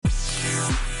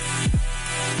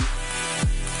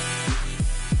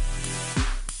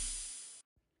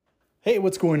Hey,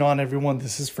 what's going on, everyone?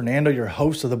 This is Fernando, your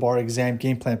host of the Bar Exam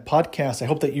Game Plan Podcast. I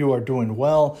hope that you are doing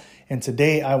well. And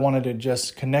today I wanted to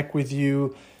just connect with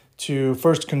you to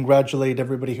first congratulate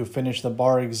everybody who finished the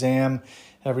bar exam,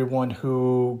 everyone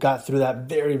who got through that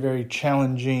very, very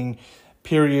challenging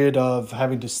period of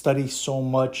having to study so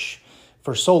much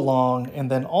for so long.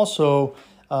 And then also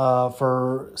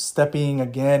for stepping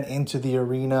again into the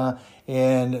arena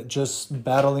and just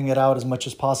battling it out as much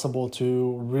as possible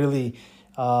to really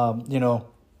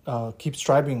keep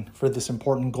striving for this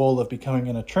important goal of becoming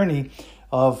an attorney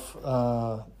of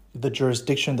the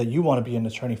jurisdiction that you want to be an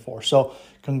attorney for. So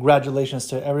congratulations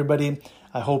to everybody.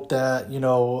 I hope that,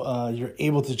 you're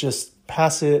able to just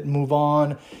pass it, move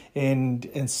on,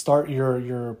 and start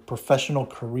your professional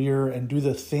career and do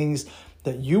the things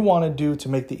that you want to do to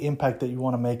make the impact that you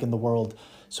want to make in the world.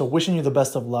 So wishing you the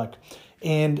best of luck.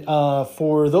 And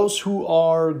for those who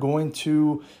are going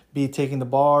to be taking the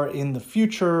bar in the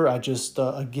future, I just,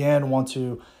 again, want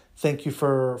to thank you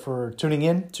for tuning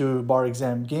in to Bar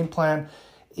Exam Game Plan.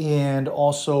 And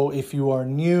also, if you are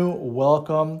new,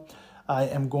 welcome. I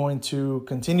am going to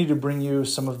continue to bring you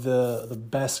some of the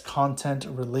best content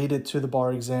related to the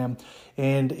bar exam.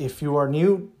 And if you are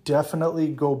new, definitely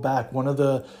go back. One of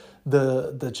the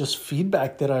just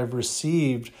feedback that I've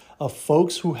received of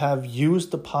folks who have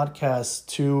used the podcast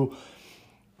to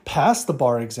pass the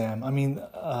bar exam. I mean,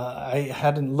 I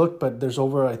hadn't looked, but there's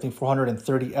over, I think,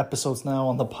 430 episodes now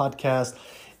on the podcast.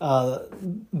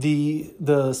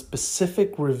 The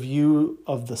specific review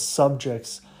of the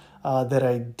subjects that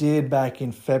I did back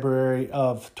in February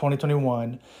of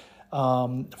 2021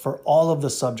 for all of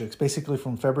the subjects, basically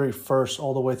from February 1st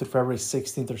all the way through February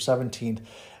 16th or 17th,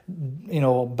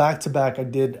 back to back, I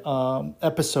did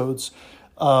episodes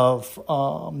of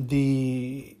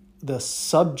the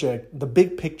subject, the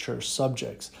big picture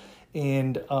subjects,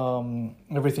 and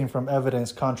everything from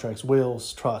evidence, contracts,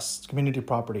 wills, trusts, community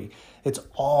property. It's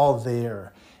all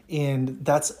there. And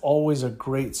that's always a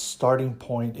great starting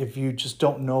point if you just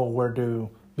don't know where to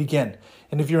begin.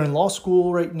 And if you're in law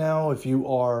school right now, if you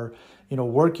are,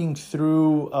 working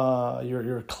through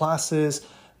your classes,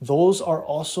 those are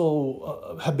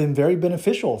also have been very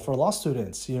beneficial for law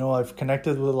students. I've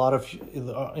connected with a lot of,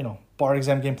 bar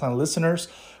exam game plan listeners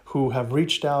who have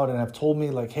reached out and have told me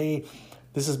like, hey,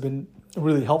 this has been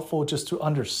really helpful just to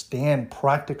understand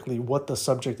practically what the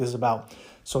subject is about.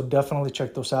 So definitely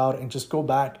check those out and just go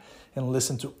back and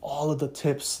listen to all of the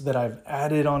tips that I've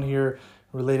added on here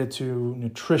related to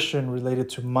nutrition, related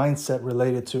to mindset,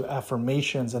 related to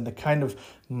affirmations, and the kind of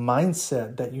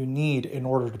mindset that you need in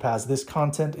order to pass. This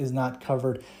content is not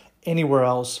covered anywhere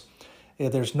else.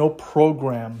 There's no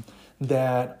program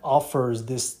that offers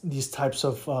these types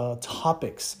of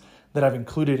topics that I've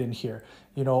included in here,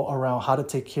 around how to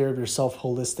take care of yourself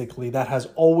holistically. That has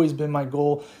always been my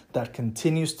goal. That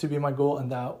continues to be my goal,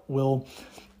 and that will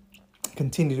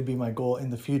continue to be my goal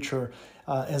in the future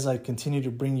as I continue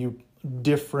to bring you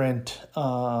different,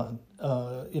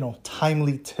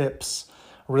 timely tips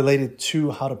related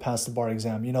to how to pass the bar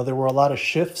exam. There were a lot of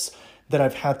shifts that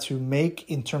I've had to make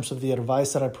in terms of the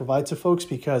advice that I provide to folks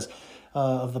because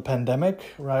of the pandemic,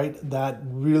 right? That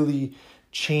really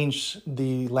changed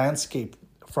the landscape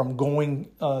from going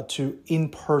to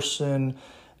in-person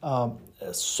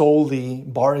solely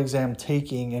bar exam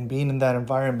taking and being in that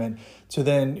environment to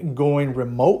then going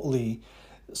remotely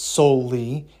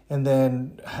solely and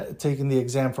then taking the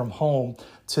exam from home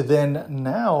to then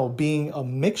now being a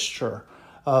mixture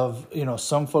of,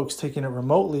 some folks taking it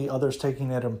remotely, others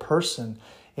taking it in person.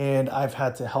 And I've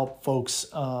had to help folks,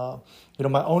 my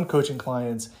own coaching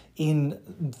clients in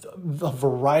a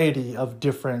variety of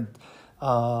different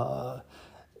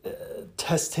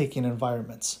test-taking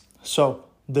environments. So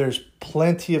there's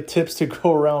plenty of tips to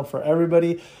go around for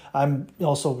everybody. I'm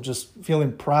also just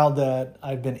feeling proud that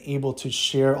I've been able to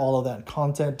share all of that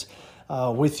content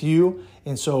with you.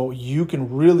 And so you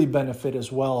can really benefit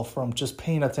as well from just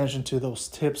paying attention to those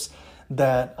tips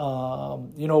that,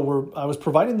 I was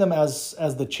providing them as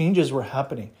the changes were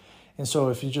happening. And so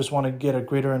if you just want to get a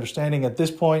greater understanding at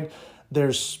this point,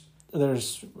 there's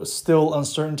still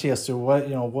uncertainty as to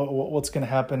what's going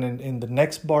to happen in the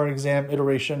next bar exam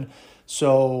iteration.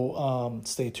 So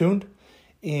stay tuned.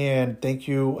 And thank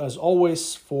you, as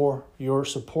always, for your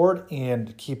support.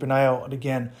 And keep an eye out,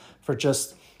 again, for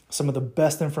just some of the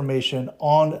best information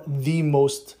on the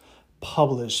most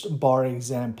published bar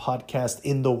exam podcast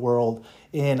in the world.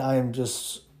 And I am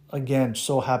just, again,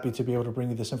 so happy to be able to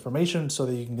bring you this information so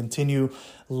that you can continue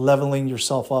leveling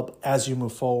yourself up as you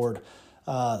move forward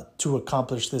to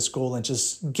accomplish this goal and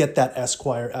just get that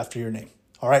Esquire after your name.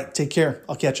 All right, take care.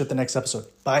 I'll catch you at the next episode.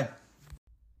 Bye.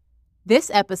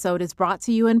 This episode is brought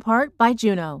to you in part by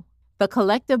Juno, the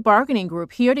collective bargaining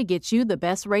group here to get you the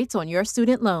best rates on your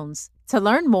student loans. To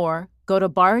learn more, go to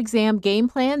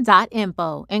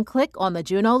barexamgameplan.info and click on the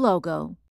Juno logo.